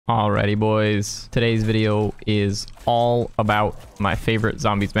Alrighty boys, today's video is all about my favorite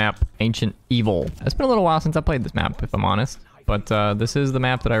zombies map, Ancient Evil. It's been a little while since I played this map, if I'm honest, but this is the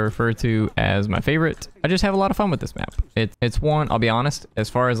map that I refer to as my favorite. I just have a lot of fun with this map. It's one, I'll be honest, as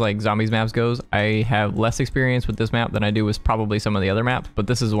far as like zombies maps goes, I have less experience with this map than I do with probably some of the other maps, but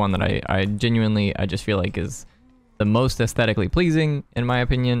this is one that I genuinely, I just feel like is the most aesthetically pleasing in my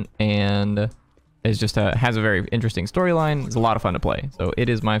opinion, and is just has a very interesting storyline. It's a lot of fun to play, so it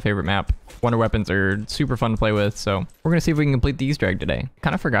is my favorite map. Wonder weapons are super fun to play with, so we're gonna see if we can complete the Easter egg today.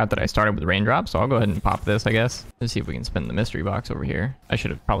 Kind of forgot that I started with raindrops, so I'll go ahead and pop this, I guess. Let's see if we can spin the mystery box over here. I should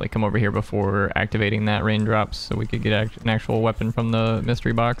have probably come over here before activating that raindrops so we could get an actual weapon from the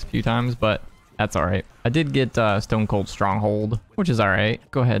mystery box a few times, but that's all right. I did get Stone Cold Stronghold, which is all right.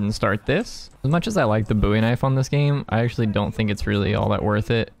 Go ahead and start this. As much as I like the Bowie knife on this game, I actually don't think it's really all that worth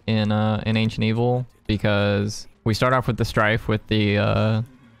it in Ancient Evil, because we start off with the Strife with the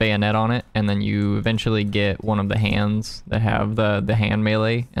bayonet on it, and then you eventually get one of the hands that have the hand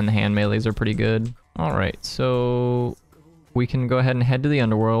melee, and the hand melees are pretty good. All right, so we can go ahead and head to the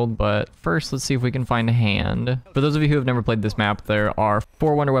underworld, but first let's see if we can find a hand. For those of you who have never played this map, there are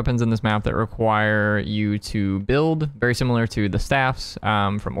 4 wonder weapons in this map that require you to build, very similar to the staffs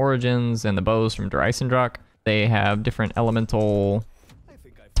from Origins and the bows from Der Eisendrache. They have different elemental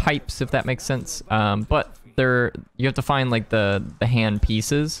types, if that makes sense, but you have to find like the hand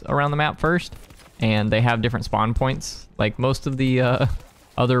pieces around the map first, and they have different spawn points. Like most of the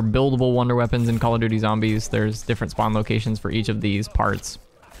other buildable wonder weapons in Call of Duty Zombies, there's different spawn locations for each of these parts.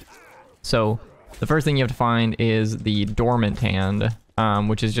 So the first thing you have to find is the dormant hand,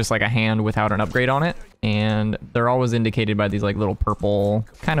 which is just like a hand without an upgrade on it, and they're always indicated by these like little purple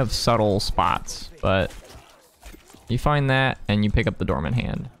kind of subtle spots, but you find that and you pick up the dormant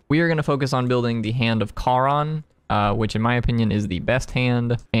hand. We are going to focus on building the Hand of Charon, which in my opinion is the best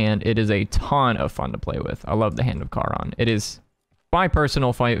hand, and it is a ton of fun to play with. I love the Hand of Charon. It is my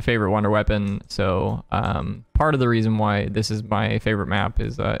personal favorite wonder weapon, so part of the reason why this is my favorite map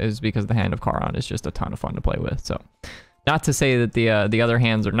is because the Hand of Charon is just a ton of fun to play with. So, not to say that the other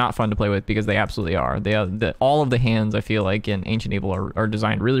hands are not fun to play with, because they absolutely are. All of the hands I feel like in Ancient Evil are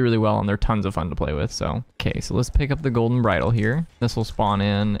designed really, really well, and they're tons of fun to play with. So, okay, so let's pick up the Golden Bridle here. This will spawn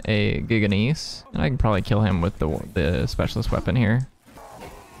in a Giganese, and I can probably kill him with the specialist weapon here.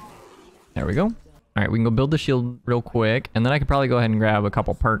 There we go. All right, we can go build the shield real quick, and then I could probably go ahead and grab a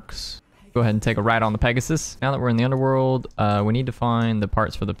couple perks. Go ahead and take a ride on the Pegasus. Now that we're in the underworld, we need to find the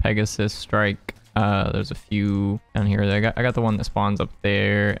parts for the Pegasus strike. There's a few down here. I got the one that spawns up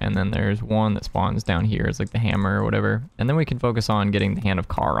there, and then there's one that spawns down here. It's like the hammer or whatever. And then we can focus on getting the Hand of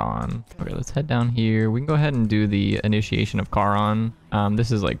Charon. Okay, let's head down here. We can go ahead and do the initiation of Charon.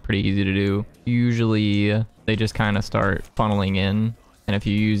 This is like pretty easy to do. Usually they just kind of start funneling in, and if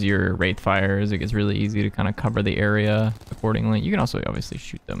you use your Wraith Fires, it gets really easy to kind of cover the area accordingly. You can also obviously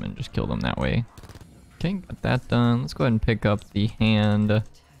shoot them and just kill them that way. Okay, got that done. Let's go ahead and pick up the hand.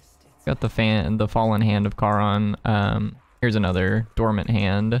 Got the fallen Hand of Charon. Here's another dormant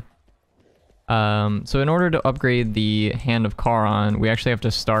hand. So in order to upgrade the Hand of Charon, we actually have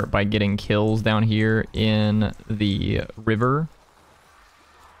to start by getting kills down here in the river.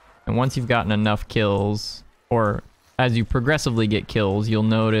 And once you've gotten enough kills, or as you progressively get kills, you'll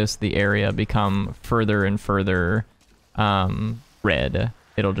notice the area become further and further red.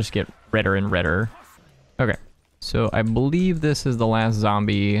 It'll just get redder and redder. Okay, so I believe this is the last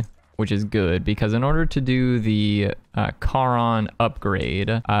zombie, which is good, because in order to do the Charon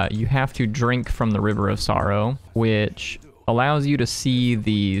upgrade, you have to drink from the River of Sorrow, which allows you to see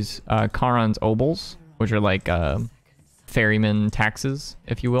these Charon's obols, which are like ferryman taxes,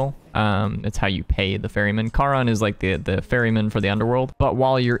 if you will. It's how you pay the ferryman. Charon is like the ferryman for the underworld. But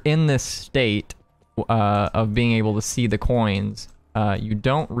while you're in this state of being able to see the coins, you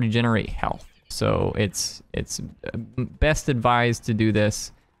don't regenerate health. So it's best advised to do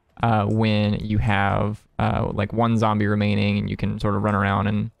this when you have like one zombie remaining, and you can sort of run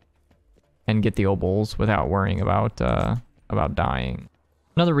around and get the obols without worrying about dying.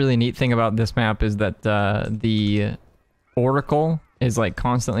 Another really neat thing about this map is that the Oracle is like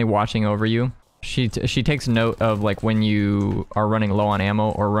constantly watching over you. She takes note of like when you are running low on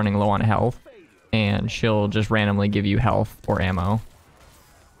ammo or running low on health, and she'll just randomly give you health or ammo,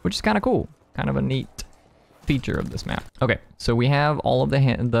 which is kind of cool. Kind of a neat feature of this map. Okay, so we have all of the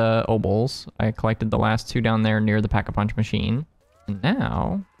obols. I collected the last 2 down there near the Pack-a-Punch machine. And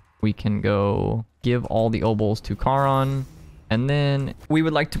now we can go give all the obols to Charon, and then we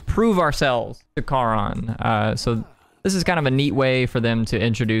would like to prove ourselves to Charon. So this is kind of a neat way for them to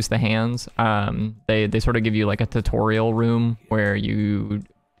introduce the hands. They sort of give you like a tutorial room where you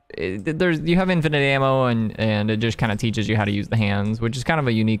you have infinite ammo, and it just kind of teaches you how to use the hands, which is kind of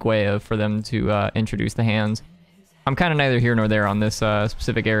a unique way for them to introduce the hands. I'm kind of neither here nor there on this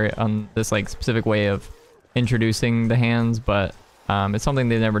specific area, on this like specific way of introducing the hands, but it's something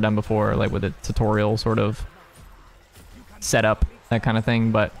they've never done before, like with a tutorial sort of setup, that kind of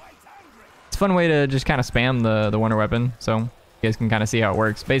thing. But it's a fun way to just kind of spam the wonder weapon, so you guys can kind of see how it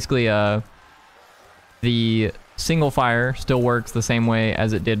works. Basically, the single fire still works the same way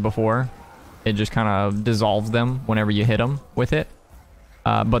as it did before. It just kind of dissolves them whenever you hit them with it.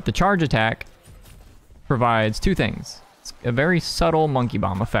 But the charge attack provides two things. It's a very subtle monkey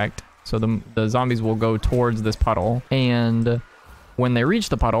bomb effect. So the zombies will go towards this puddle, and when they reach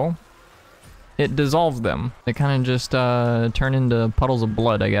the puddle, it dissolves them. They kind of just turn into puddles of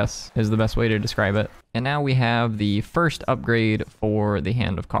blood, I guess, is the best way to describe it. And now we have the first upgrade for the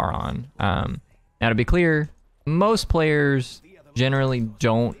Hand of Charon. Now, to be clear, most players generally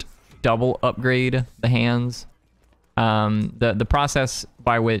don't double upgrade the hands. The process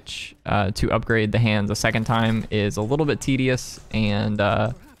by which to upgrade the hands a second time is a little bit tedious, and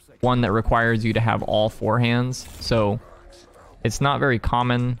one that requires you to have all four hands. So it's not very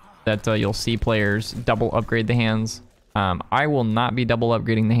common that you'll see players double upgrade the hands. I will not be double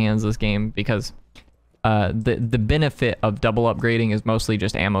upgrading the hands this game because the benefit of double upgrading is mostly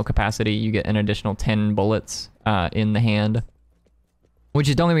just ammo capacity. You get an additional 10 bullets in the hand, which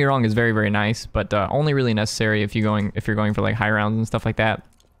is, don't get me wrong, is very, very nice, but only really necessary if you're going for like high rounds and stuff like that.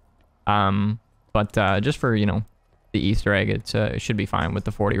 But just for, you know, the Easter egg, it should be fine with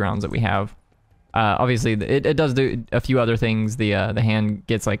the 40 rounds that we have. Obviously, it does do a few other things. The hand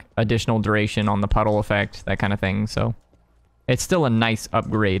gets like additional duration on the puddle effect, that kind of thing. So it's still a nice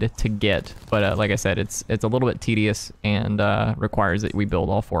upgrade to get, but like I said, it's a little bit tedious and requires that we build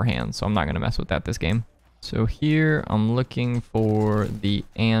all four hands. So I'm not gonna mess with that this game. So here I'm looking for the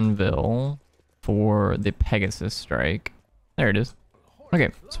anvil for the Pegasus Strike. There it is. Okay,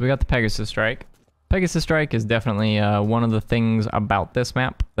 so we got the Pegasus Strike. Pegasus Strike is definitely one of the things about this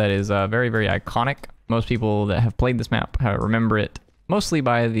map that is very, very iconic. Most people that have played this map remember it mostly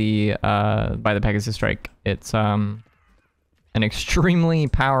by the Pegasus Strike. It's an extremely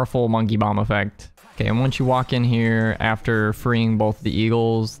powerful monkey bomb effect. Okay, and once you walk in here after freeing both the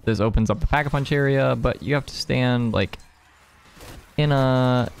eagles, this opens up the Pack-a-Punch area, but you have to stand like in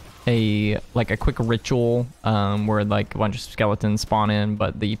a quick ritual where like a bunch of skeletons spawn in,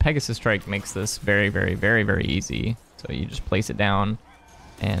 but the Pegasus Strike makes this very, very, very, very easy. So you just place it down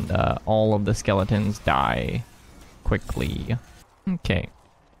and all of the skeletons die quickly. Okay.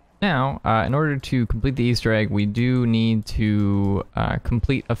 Now, in order to complete the Easter egg, we do need to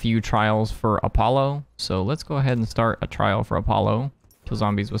complete a few trials for Apollo. So let's go ahead and start a trial for Apollo. Kill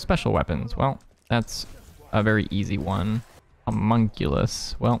zombies with special weapons. Well, that's a very easy one.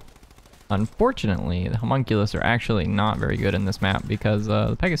 Homunculus. Well, unfortunately, the Homunculus are actually not very good in this map because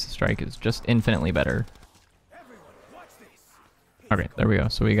the Pegasus Strike is just infinitely better. Okay, there we go.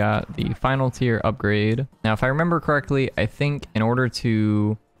 So we got the final tier upgrade. Now, if I remember correctly, I think in order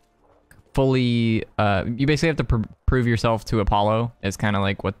to fully you basically have to prove yourself to Apollo is kind of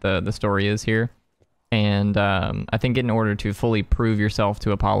like what the story is here, and I think in order to fully prove yourself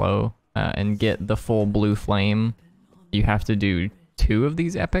to Apollo and get the full blue flame, you have to do 2 of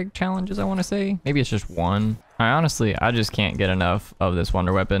these epic challenges, I want to say. Maybe it's just 1. I just can't get enough of this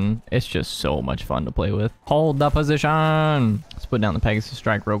wonder weapon. It's just so much fun to play with. Hold the position. Let's put down the Pegasus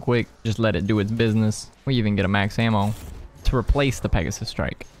Strike real quick, just let it do its business. We even get a max ammo to replace the Pegasus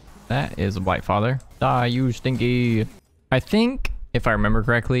Strike. That is a Blight Father. Die, you stinky. I think, if I remember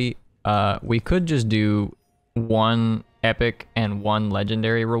correctly, we could just do 1 epic and 1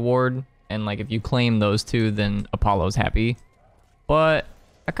 legendary reward. And like, if you claim those 2, then Apollo's happy. But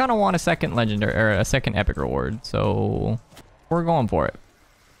I kind of want a second legendary or a second epic reward, so we're going for it.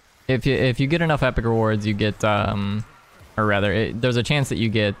 If you get enough epic rewards, you get or rather, there's a chance that you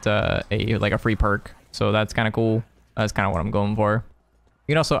get a free perk. So that's kind of cool. That's kind of what I'm going for.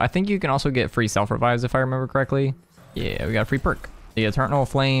 You can also, I think you can also get free self-revives if I remember correctly. Yeah, we got a free perk. The Eternal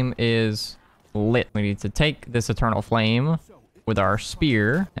Flame is lit. We need to take this Eternal Flame with our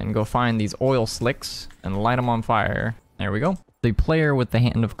spear and go find these oil slicks and light them on fire. There we go. The player with the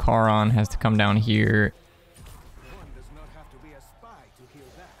Hand of Charon has to come down here.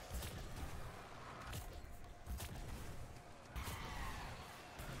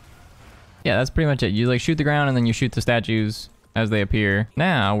 Yeah, that's pretty much it. You like shoot the ground and then you shoot the statues as they appear.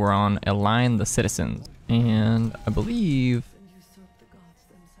 Now we're on Align the Citizens. And I believe...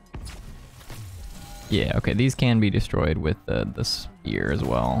 yeah, okay, these can be destroyed with the spear as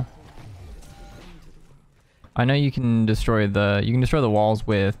well. I know you can destroy the walls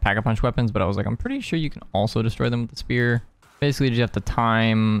with pack-a-punch weapons, but I was like, I'm pretty sure you can also destroy them with the spear. Basically, you just have to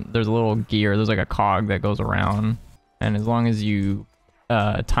time. There's a little gear. There's like a cog that goes around, and as long as you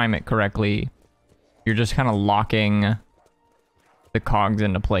time it correctly, you're just kind of locking the cogs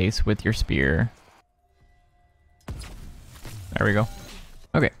into place with your spear. There we go.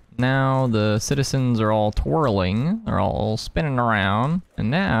 Okay, now the citizens are all twirling. They're all spinning around.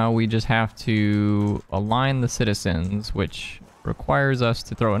 And now we just have to align the citizens, which requires us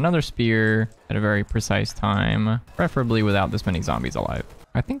to throw another spear at a very precise time, preferably without this many zombies alive.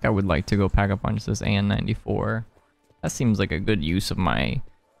 I think I would like to go pack-a-punch this AN-94. That seems like a good use of my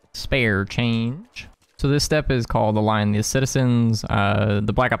spare change. So this step is called Align the Citizens.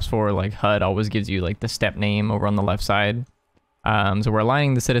 The Black Ops 4 like HUD always gives you like the step name over on the left side. So we're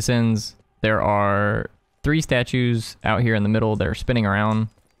aligning the citizens. There are 3 statues out here in the middle that are spinning around.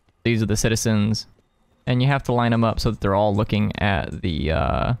 These are the citizens. And you have to line them up so that they're all looking at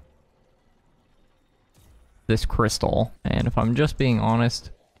the this crystal. And if I'm just being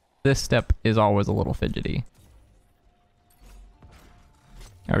honest, this step is always a little fidgety.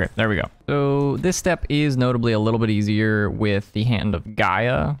 Okay, there we go. So this step is notably a little bit easier with the Hand of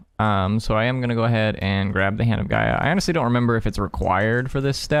Gaia. So I am going to go ahead and grab the Hand of Gaia. I honestly don't remember if it's required for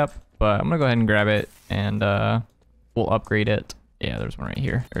this step, but I'm going to go ahead and grab it and we'll upgrade it. Yeah, there's one right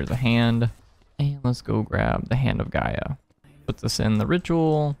here. There's a hand. And let's go grab the Hand of Gaia. Put this in the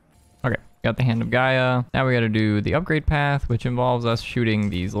ritual. Okay, got the Hand of Gaia. Now we got to do the upgrade path, which involves us shooting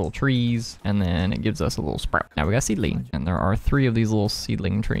these little trees, and then it gives us a little sprout. Now we got seedling, and there are 3 of these little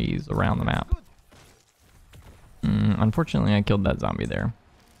seedling trees around the map. Unfortunately, I killed that zombie there.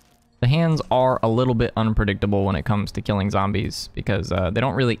 The hands are a little bit unpredictable when it comes to killing zombies because they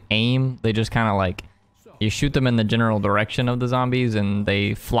don't really aim. They just kind of like, you shoot them in the general direction of the zombies and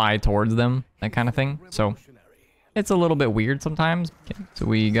they fly towards them, that kind of thing. So it's a little bit weird sometimes. Okay, so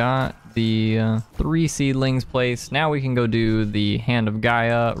we got the 3 seedlings placed. Now we can go do the Hand of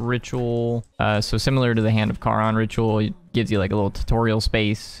Gaia ritual. So similar to the Hand of Charon ritual, it gives you like a little tutorial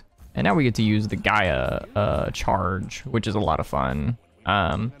space. And now we get to use the Gaia charge, which is a lot of fun.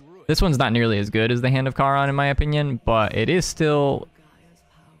 This one's not nearly as good as the Hand of Charon in my opinion, but it is still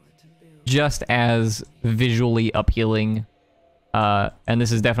just as visually appealing. And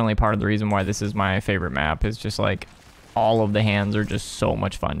this is definitely part of the reason why this is my favorite map. It's just like all of the hands are just so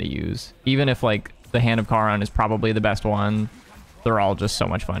much fun to use. Even if like the Hand of Charon is probably the best one, they're all just so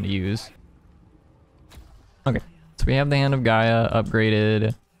much fun to use. Okay, so we have the Hand of Gaia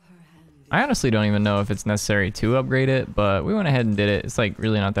upgraded. I honestly don't even know if it's necessary to upgrade it, but we went ahead and did it. It's like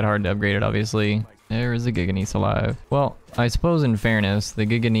really not that hard to upgrade it, obviously. There is a Giganese alive. Well, I suppose in fairness, the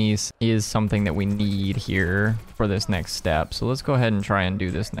Giganese is something that we need here for this next step. So let's go ahead and try and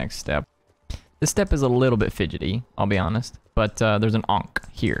do this next step. This step is a little bit fidgety, I'll be honest, but there's an Ankh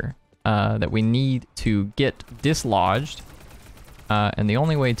here that we need to get dislodged. And the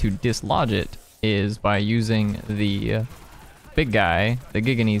only way to dislodge it is by using the big guy, the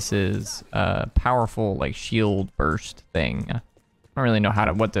Giganese's powerful like shield burst thing. I don't really know how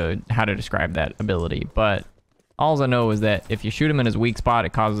to describe that ability, but all I know is that if you shoot him in his weak spot,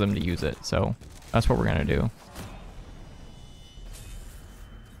 it causes him to use it. So that's what we're gonna do.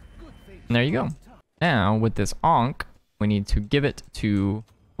 And there you go. Now with this Ankh, we need to give it to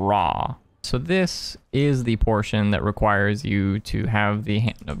Ra. So this is the portion that requires you to have the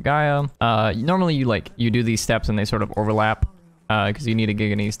Hand of Gaia. Normally you do these steps and they sort of overlap. Because you need a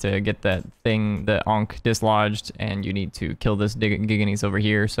Giganese to get that thing, the Ankh, dislodged, and you need to kill this Giganese over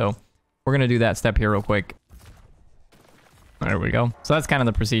here. So we're gonna do that step here real quick. There we go. So that's kind of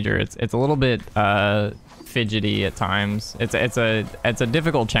the procedure. It's a little bit fidgety at times. It's a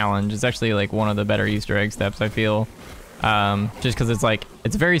difficult challenge. It's actually like one of the better Easter egg steps, I feel. Just because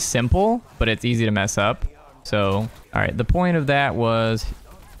it's very simple, but it's easy to mess up. So all right, the point of that was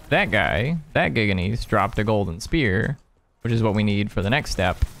that guy, that Giganese, dropped a golden spear, which is what we need for the next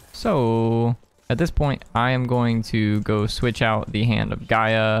step. So at this point, I am going to go switch out the Hand of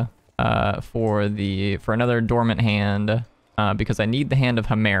Gaia for another dormant hand because I need the Hand of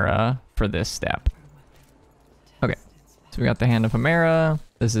Hemera for this step. Okay, so we got the Hand of Hemera.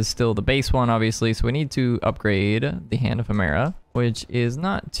 This is still the base one, obviously, so we need to upgrade the Hand of Hemera, which is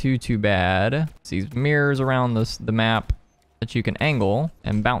not too bad. It's these mirrors around the map that you can angle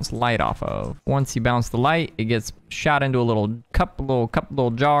and bounce light off of. Once you bounce the light, it gets shot into a little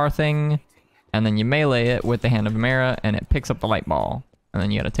little jar thing, and then you melee it with the Hand of Hemera, and it picks up the light ball. And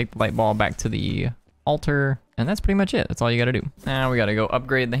then you gotta take the light ball back to the altar, and that's pretty much it. That's all you gotta do. Now we gotta go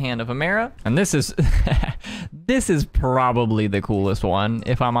upgrade the Hand of Hemera, and this is This is probably the coolest one,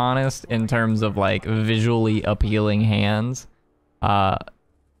 if I'm honest, in terms of like visually appealing hands.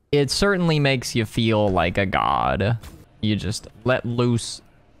 It certainly makes you feel like a god. You just let loose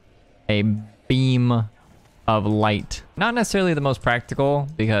a beam of light. Not necessarily the most practical,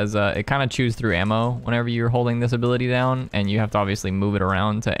 because it kind of chews through ammo whenever you're holding this ability down, and you have to obviously move it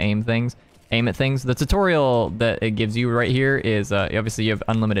around to aim at things. The tutorial that it gives you right here is obviously you have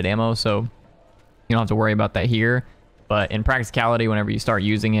unlimited ammo, so you don't have to worry about that here. But in practicality, whenever you start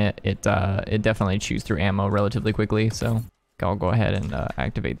using it, it definitely chews through ammo relatively quickly. So I'll go ahead and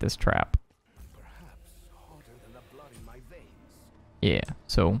activate this trap. Yeah,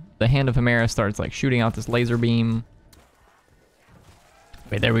 so the Hand of Hemera starts like shooting out this laser beam.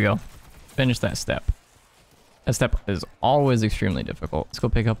 Wait, there we go. Finish that step. That step is always extremely difficult. Let's go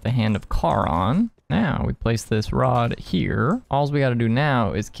pick up the Hand of Charon. Now we place this rod here. All we gotta do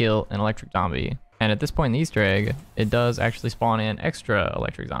now is kill an electric zombie. And at this point in the Easter egg, it does actually spawn in extra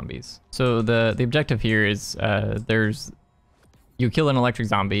electric zombies. So the objective here is you kill an electric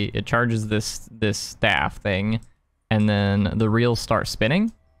zombie, it charges this staff thing, and then the reels start spinning.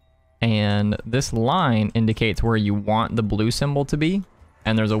 And this line indicates where you want the blue symbol to be.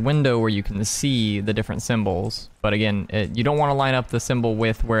 And there's a window where you can see the different symbols. But again, you don't want to line up the symbol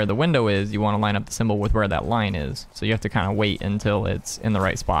with where the window is. You want to line up the symbol with where that line is. So you have to kind of wait until it's in the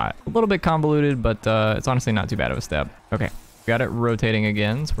right spot. A little bit convoluted, but it's honestly not too bad of a step. Okay, got it rotating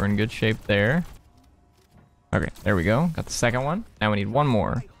again, so we're in good shape there. Okay, there we go. Got the second one. Now we need one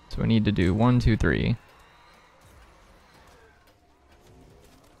more. So we need to do 1, 2, 3.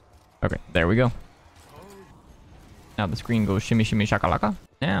 Okay, there we go. Now the screen goes shimmy, shimmy, shakalaka.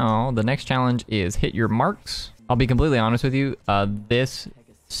 Now the next challenge is hit your marks. I'll be completely honest with you. This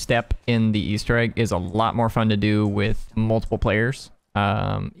step in the Easter egg is a lot more fun to do with multiple players.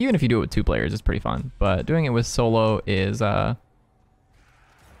 Even if you do it with 2 players, it's pretty fun. But doing it with solo is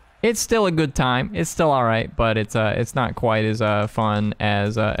it's still a good time. It's still all right, but it's not quite as fun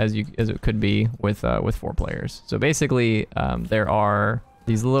as it could be with 4 players. So basically, there are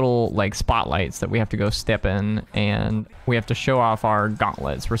these little like spotlights that we have to go step in, and we have to show off our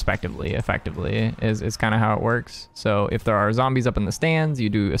gauntlets respectively. Effectively is kind of how it works. So if there are zombies up in the stands, you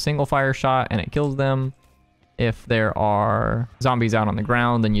do a single fire shot and it kills them. If there are zombies out on the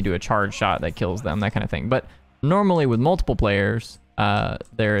ground, then you do a charge shot that kills them, that kind of thing. But normally with multiple players,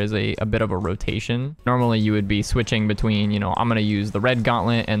 there is a bit of a rotation. Normally you would be switching between, you know, I'm gonna use the red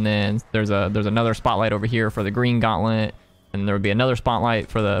gauntlet, and then there's another spotlight over here for the green gauntlet, and there would be another spotlight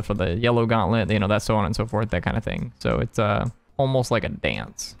for the yellow gauntlet, you know, that's so on and so forth, that kind of thing. So it's almost like a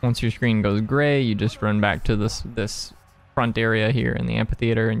dance. Once your screen goes gray, you just run back to this front area here in the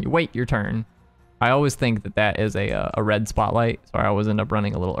amphitheater, and you wait your turn. I always think that is a red spotlight, so I always end up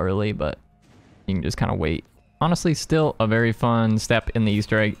running a little early, but you can just kind of wait. Honestly, still a very fun step in the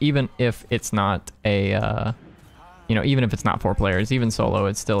Easter egg, even if it's not even if it's not 4 players, even solo,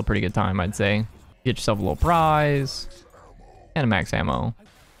 it's still a pretty good time, I'd say. Get yourself a little prize and a max ammo.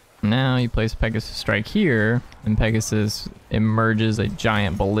 Now you place Pegasus Strike here, and Pegasus emerges a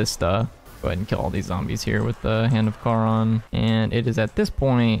giant ballista. Go ahead and kill all these zombies here with the Hand of Charon. And it is at this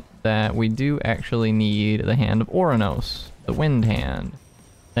point that we do actually need the Hand of Oranos, the Wind Hand.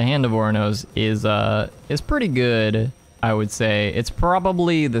 The Hand of Oranos is pretty good, I would say. It's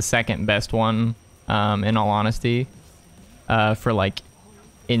probably the second best one, in all honesty, for like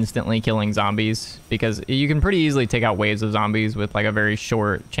instantly killing zombies, because you can pretty easily take out waves of zombies with like a very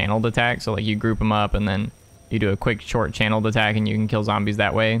short channeled attack. So like you group them up and then you do a quick short channeled attack and you can kill zombies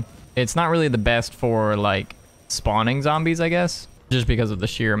that way. It's not really the best for like spawning zombies, I guess, just because of the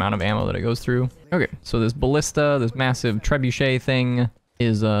sheer amount of ammo that it goes through. Okay, so this ballista, this massive trebuchet thing,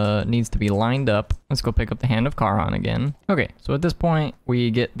 is needs to be lined up. Let's go pick up the Hand of Charon again. Okay, so at this point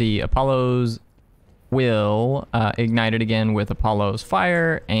we get the Apollo's will ignited again with Apollo's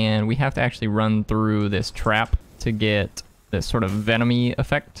fire, and we have to actually run through this trap to get this sort of venomy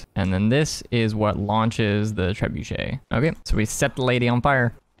effect, and then this is what launches the trebuchet. Okay, so we set the lady on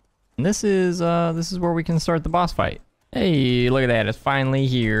fire, and this is where we can start the boss fight. Hey, look at that, it's finally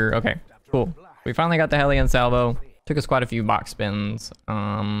here. Okay, cool. We finally got the Hellion Salvo. Took us quite a few box spins,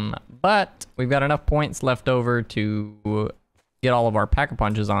 but we've got enough points left over to get all of our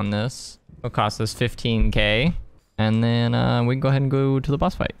pack-a-punches on this. It'll cost us 15k, and then we can go ahead and go to the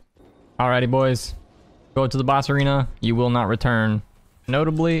boss fight. Alrighty, boys. Go to the boss arena. You will not return.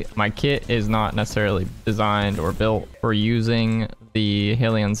 Notably, my kit is not necessarily designed or built for using the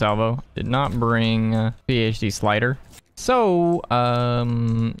Hellion Salvo. Did not bring PhD slider. So,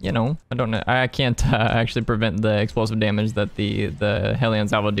 you know, I don't know. I can't actually prevent the explosive damage that the Hellion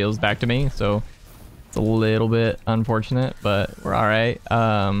Salvo deals back to me. So, It's a little bit unfortunate, but we're all right.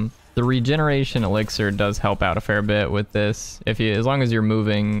 The regeneration elixir does help out a fair bit with this. As long as you're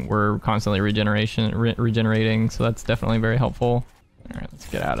moving, we're constantly regenerating, so that's definitely very helpful. All right, let's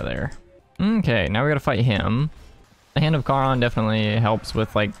get out of there. Okay, now we gotta fight him. The Hand of Charon definitely helps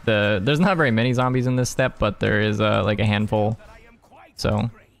with like there's not very many zombies in this step, but there is like a handful. So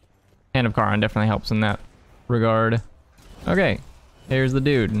Hand of Charon definitely helps in that regard. Okay, here's the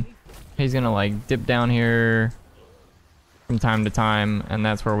dude. He's gonna like dip down here from time to time, and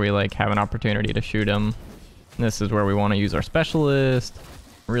that's where we like have an opportunity to shoot him. And this is where we want to use our specialist,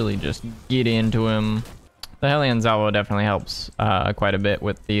 really just get into him. The Hellion Zalvo definitely helps quite a bit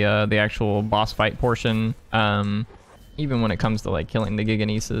with the actual boss fight portion. Even when it comes to like killing the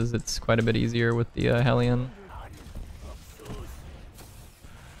Giganeses, it's quite a bit easier with the Hellion.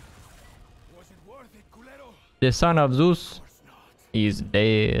 The son of Zeus, he's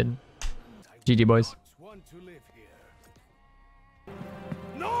dead. GG, boys.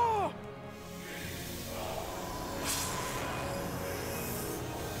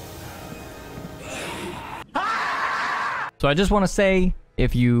 So I just want to say,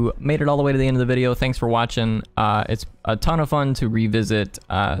 if you made it all the way to the end of the video, thanks for watching. It's a ton of fun to revisit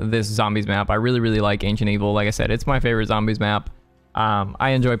this Zombies map. I really like Ancient Evil. Like I said, it's my favorite Zombies map. I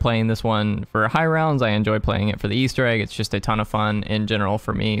enjoy playing this one for high rounds. I enjoy playing it for the Easter egg. It's just a ton of fun in general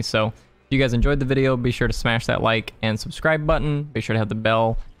for me. So if you guys enjoyed the video, be sure to smash that like and subscribe button. Be sure to hit the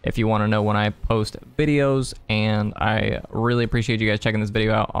bell if you want to know when I post videos. And I really appreciate you guys checking this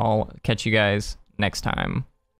video out. I'll catch you guys next time.